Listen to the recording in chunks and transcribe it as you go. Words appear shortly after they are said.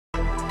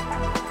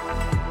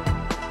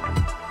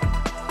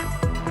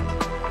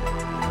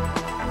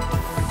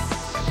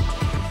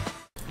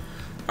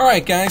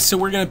Alright guys, so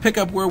we're going to pick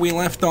up where we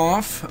left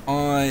off.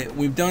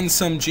 We've done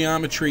some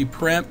geometry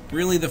prep.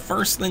 Really the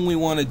first thing we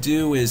want to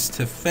do is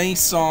to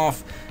face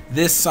off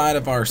this side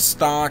of our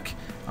stock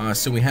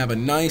so we have a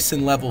nice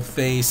and level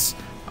face.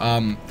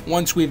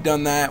 Once we've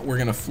done that, we're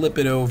going to flip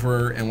it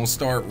over and we'll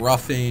start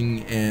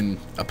roughing and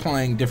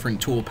applying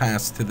different tool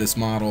paths to this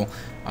model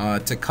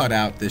to cut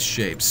out this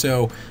shape.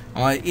 So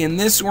in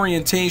this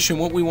orientation,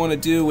 what we want to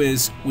do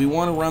is we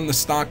want to run the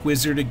stock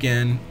wizard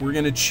again. We're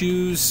going to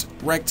choose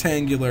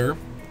rectangular.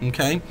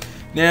 Okay,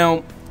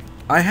 now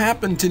I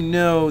happen to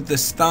know the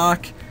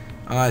stock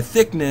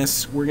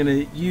thickness we're going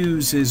to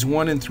use is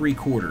 1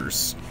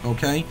 3/4.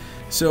 Okay,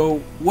 so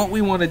what we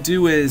want to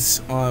do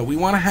is we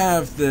want to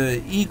have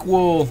the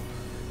equal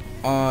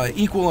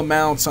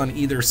amounts on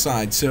either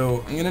side.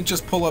 So I'm going to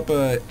just pull up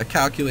a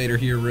calculator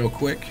here real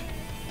quick.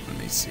 Let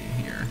me see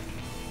here.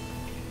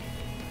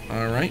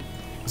 Alright,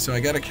 so I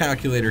got a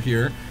calculator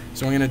here.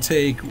 So I'm going to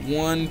take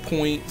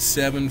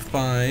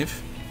 1.75,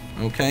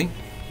 okay,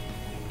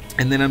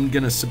 and then I'm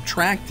going to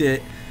subtract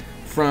it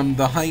from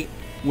the height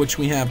which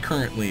we have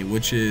currently,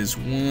 which is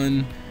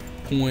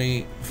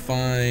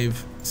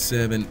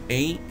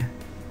 1.578,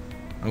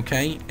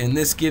 okay, and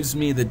this gives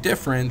me the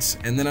difference,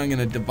 and then I'm going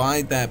to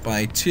divide that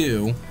by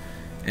 2,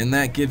 and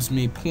that gives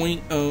me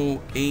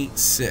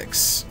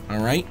 0.086.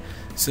 Alright,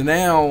 so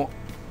now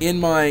in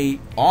my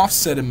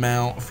offset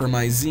amount for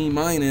my Z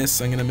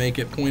minus, I'm going to make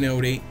it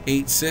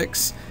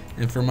 0.086,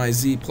 and for my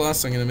Z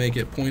plus, I'm going to make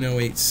it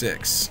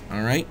 0.086.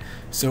 Alright,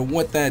 so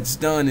what that's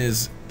done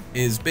is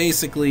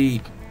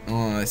basically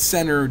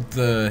centered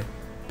the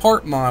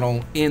part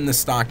model in the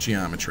stock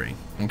geometry.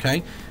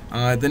 Okay,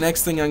 the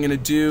next thing I'm going to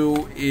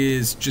do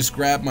is just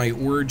grab my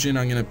origin.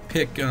 I'm going to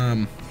pick, you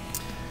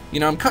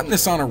know, I'm cutting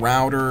this on a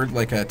router,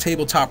 like a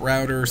tabletop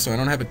router, so I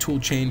don't have a tool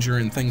changer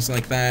and things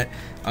like that.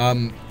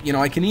 You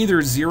know, I can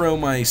either zero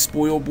my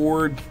spoil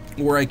board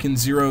or I can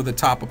zero the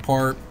top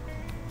apart.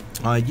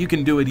 You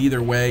can do it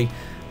either way.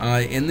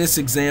 In this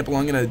example,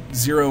 I'm going to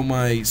zero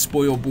my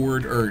spoil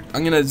board, or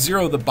I'm going to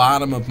zero the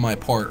bottom of my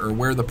part, or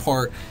where the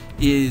part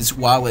is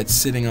while it's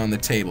sitting on the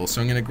table.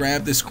 So I'm going to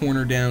grab this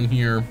corner down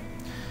here,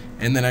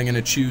 and then I'm going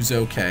to choose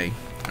OK.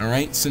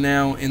 Alright, so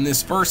now in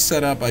this first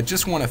setup, I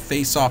just want to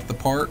face off the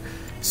part.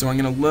 So I'm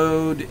going to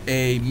load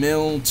a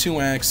mill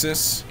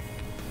 2-axis,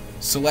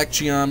 select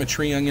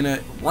geometry. I'm going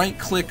to right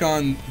click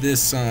on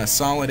this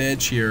solid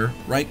edge here,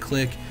 right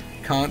click,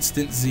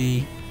 constant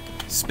Z,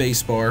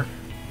 spacebar.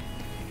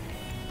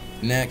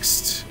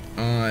 Next,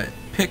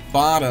 pick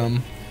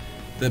bottom.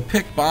 The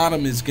pick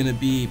bottom is going to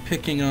be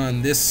picking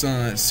on this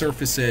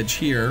surface edge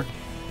here.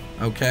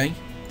 Okay,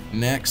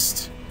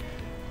 next.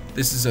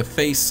 This is a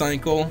face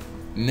cycle.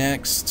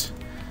 Next.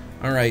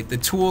 Alright, the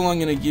tool I'm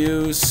going to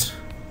use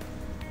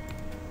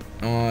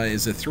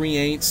is a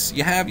 3/8.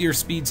 You have your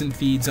speeds and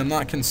feeds. I'm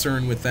not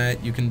concerned with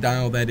that. You can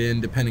dial that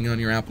in depending on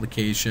your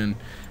application.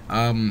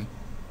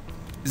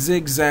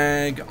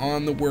 Zigzag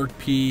on the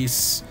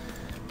workpiece.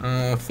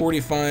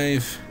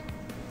 45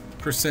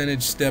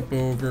 percentage step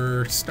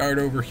over, start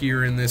over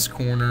here in this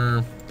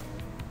corner.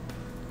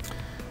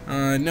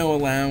 No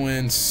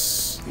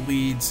allowance,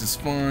 leads is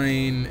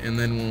fine, and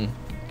then we'll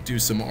do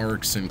some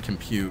arcs and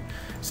compute.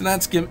 So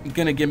that's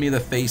gonna give me the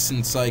face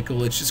and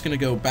cycle. It's just gonna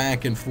go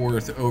back and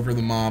forth over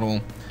the model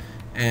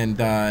and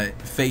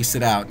face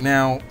it out.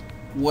 Now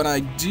what I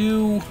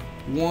do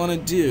want to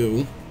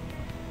do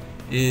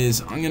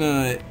is I'm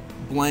gonna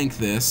blank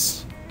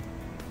this.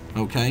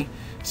 Okay,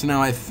 so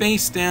now I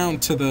face down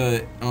to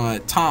the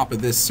top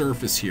of this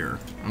surface here.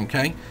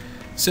 Okay,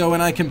 so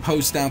and I can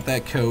post out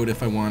that code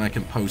if I want. I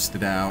can post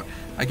it out.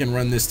 I can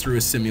run this through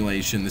a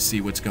simulation to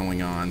see what's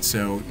going on.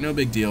 So no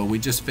big deal. We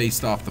just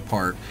faced off the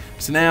part.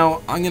 So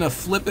now I'm gonna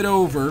flip it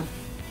over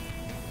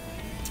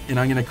and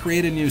I'm gonna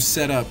create a new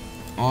setup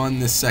on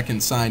this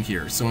second side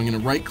here. So I'm gonna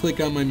right click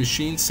on my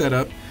machine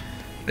setup,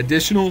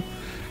 additional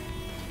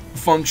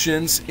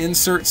functions,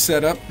 insert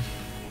setup.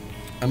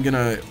 I'm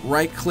gonna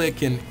right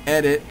click and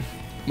edit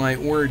my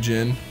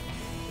origin,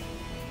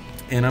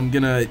 and I'm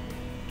gonna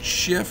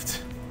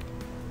shift,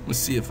 let's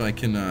see if I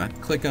can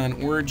click on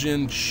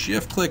origin,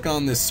 shift click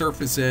on this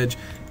surface edge,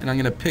 and I'm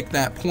gonna pick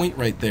that point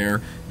right there.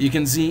 You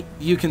can see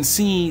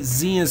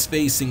Z is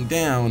facing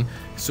down,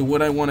 so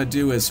what I want to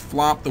do is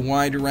flop the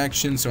Y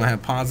direction, so I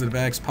have positive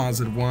X,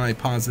 positive Y,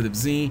 positive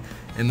Z,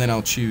 and then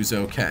I'll choose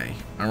OK.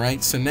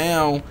 Alright, so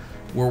now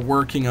we're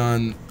working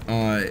on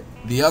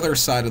the other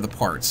side of the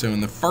part. So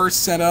in the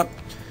first setup,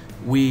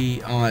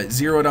 we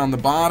zeroed on the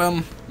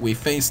bottom, we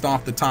faced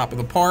off the top of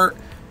the part.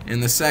 In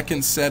the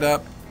second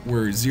setup,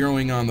 we're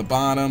zeroing on the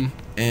bottom,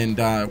 and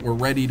we're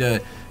ready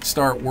to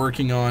start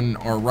working on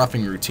our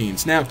roughing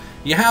routines. Now,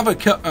 you have a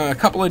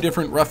couple of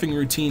different roughing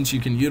routines you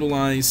can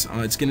utilize.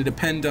 It's going to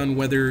depend on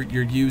whether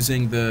you're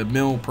using the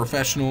Mill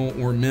Professional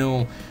or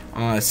Mill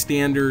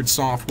Standard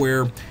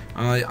software.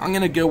 I'm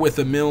going to go with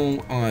the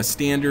Mill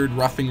Standard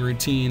roughing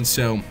routine.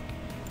 So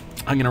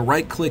I'm going to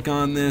right click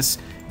on this,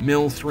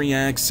 Mill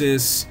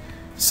 3-axis,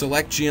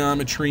 select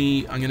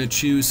geometry. I'm going to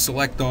choose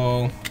select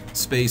all,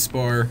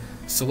 spacebar,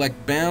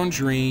 select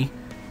boundary,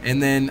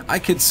 And then I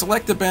could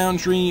select the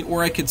boundary,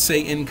 or I could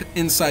say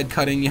inside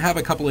cutting. You have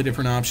a couple of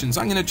different options.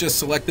 I'm going to just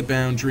select the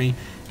boundary,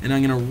 and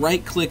I'm going to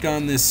right click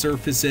on this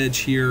surface edge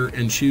here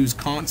and choose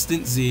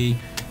constant Z,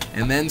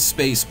 and then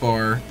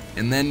spacebar,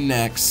 and then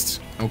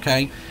next.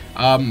 Okay.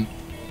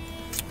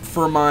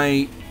 For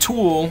my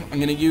tool, I'm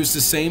going to use the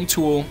same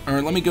tool.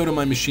 Or let me go to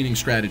my machining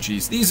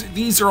strategies.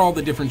 These are all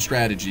the different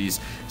strategies.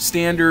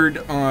 Standard,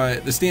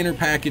 the standard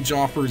package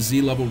offers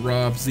Z-level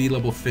rough,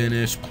 Z-level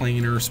finish,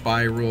 planar,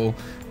 spiral,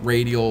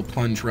 radial,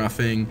 plunge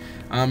roughing.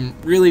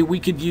 Really, we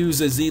could use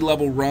a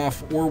Z-level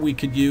rough, or we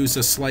could use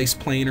a slice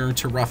planar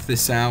to rough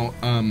this out.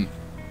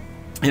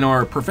 In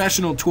our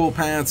professional tool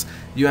paths,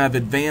 you have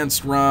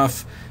advanced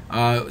rough.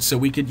 So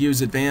we could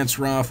use advanced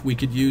rough, we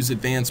could use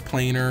advanced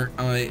planar.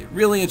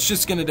 Really, it's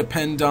just going to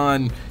depend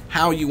on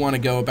how you want to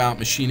go about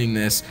machining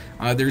this.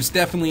 There's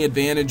definitely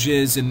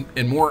advantages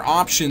and more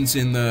options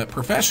in the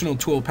professional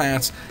tool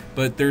paths,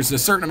 but there's a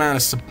certain amount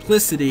of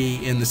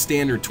simplicity in the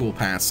standard tool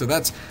paths. So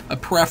that's a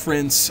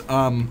preference.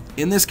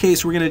 In this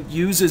case, we're going to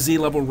use a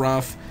Z-level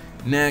rough.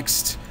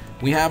 Next,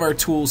 we have our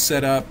tool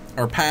set up.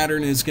 Our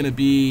pattern is going to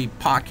be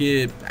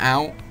pocket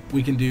out.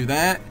 We can do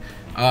that.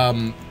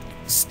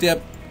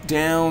 Step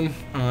down,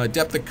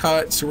 depth of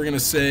cut, so we're going to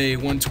say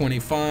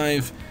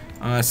 125.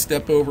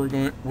 Step over,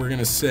 we're going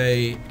to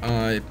say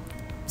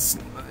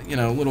you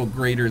know, a little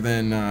greater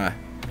than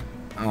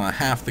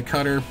half the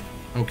cutter.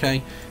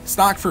 Okay,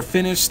 stock for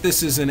finish,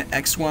 this is an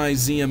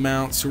XYZ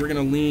amount, so we're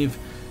going to leave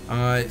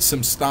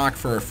some stock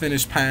for our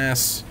finish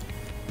pass.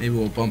 Maybe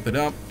we'll bump it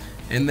up.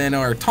 And then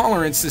our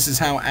tolerance, this is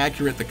how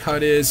accurate the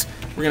cut is.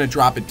 We're going to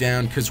drop it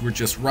down because we're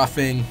just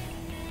roughing.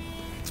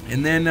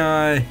 And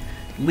then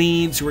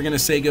leads, we're going to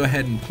say go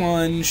ahead and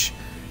plunge.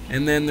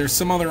 And then there's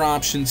some other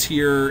options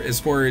here as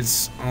far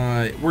as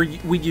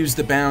we use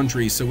the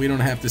boundary, so we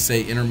don't have to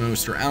say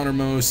innermost or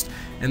outermost.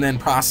 And then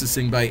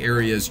processing by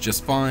area is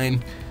just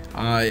fine.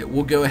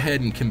 We'll go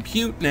ahead and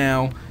compute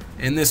now,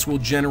 and this will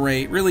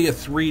generate really a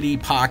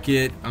 3D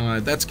pocket.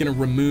 That's going to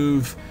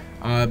remove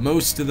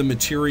most of the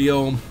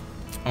material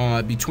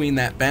between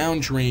that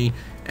boundary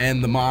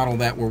and the model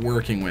that we're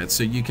working with.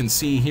 So you can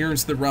see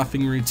here's the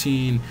roughing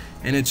routine,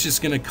 and it's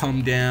just going to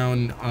come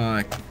down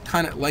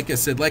kind of like I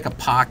said, like a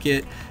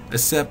pocket,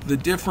 except the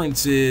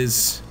difference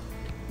is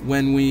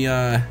when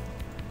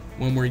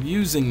we're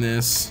using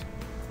this,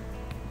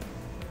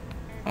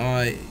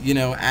 you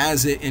know,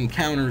 as it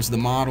encounters the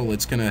model,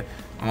 it's going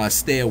to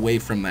stay away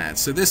from that.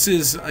 So this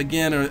is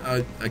again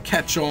a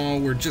catch-all.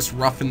 We're just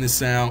roughing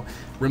this out,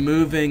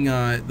 removing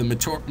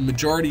the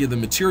majority of the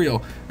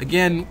material.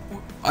 Again,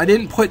 I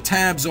didn't put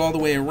tabs all the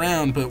way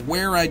around, but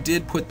where I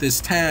did put this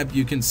tab,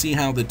 you can see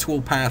how the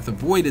tool path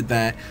avoided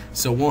that.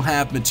 So we'll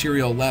have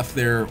material left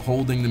there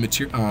holding the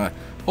material,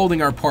 holding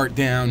our part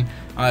down.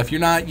 If you're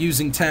not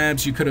using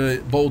tabs, you could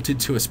have bolted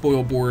to a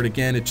spoil board.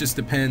 Again, it just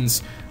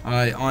depends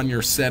on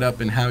your setup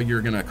and how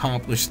you're going to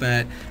accomplish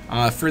that.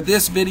 For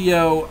this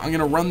video, I'm going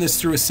to run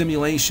this through a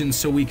simulation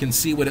so we can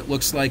see what it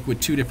looks like with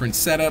two different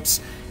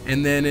setups.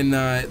 And then in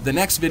the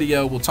next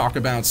video, we'll talk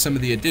about some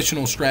of the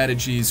additional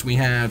strategies we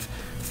have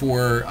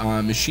for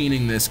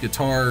machining this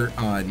guitar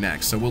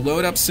next. So we'll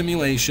load up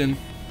simulation.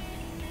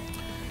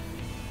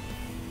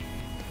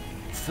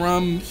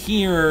 From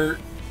here,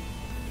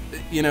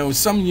 you know,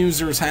 some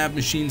users have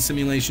machine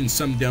simulation,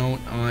 some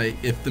don't.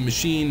 If the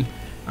machine,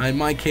 in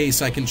my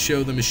case, I can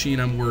show the machine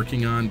I'm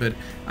working on, but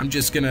I'm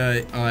just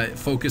gonna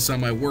focus on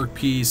my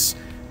workpiece.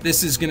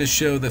 This is gonna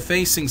show the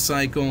facing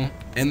cycle,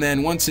 and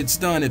then once it's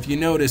done, if you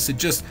notice, it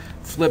just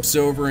flips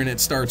over and it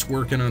starts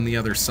working on the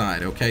other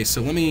side. Okay,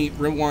 so let me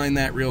rewind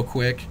that real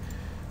quick.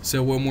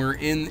 So when we're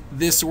in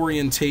this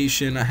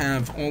orientation, I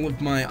have all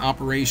of my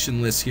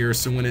operation lists here.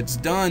 So when it's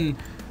done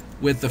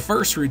with the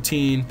first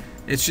routine,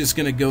 it's just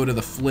going to go to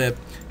the flip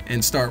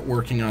and start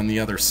working on the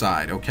other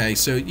side. Okay,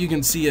 so you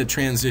can see a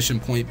transition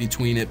point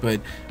between it,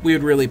 but we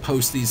would really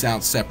post these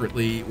out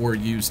separately or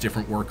use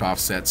different work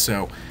offsets.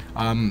 So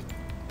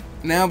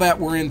now that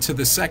we're into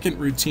the second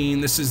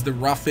routine, this is the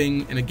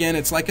roughing, and again,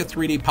 it's like a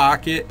 3D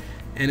pocket,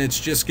 and it's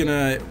just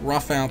gonna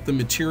rough out the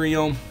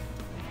material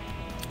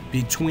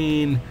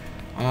between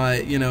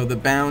you know, the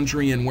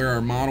boundary and where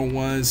our model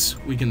was.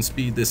 We can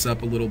speed this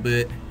up a little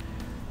bit,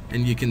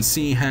 and you can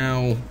see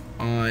how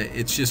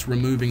it's just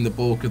removing the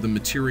bulk of the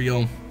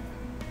material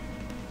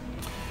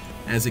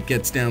as it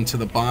gets down to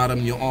the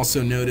bottom. You'll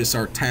also notice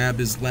our tab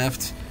is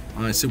left,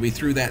 so we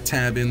threw that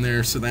tab in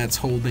there, so that's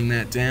holding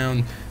that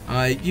down.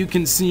 You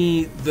can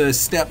see the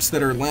steps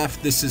that are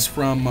left. This is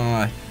from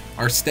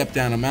our step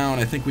down amount.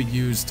 I think we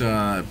used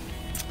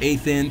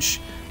 1/8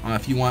 inch.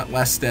 If you want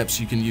less steps,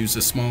 you can use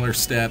a smaller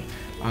step.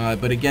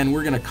 But again,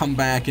 we're going to come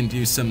back and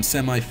do some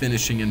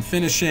semi-finishing and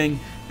finishing,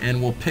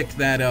 and we'll pick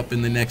that up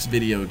in the next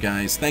video,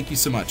 guys. Thank you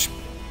so much.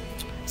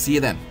 See you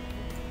then.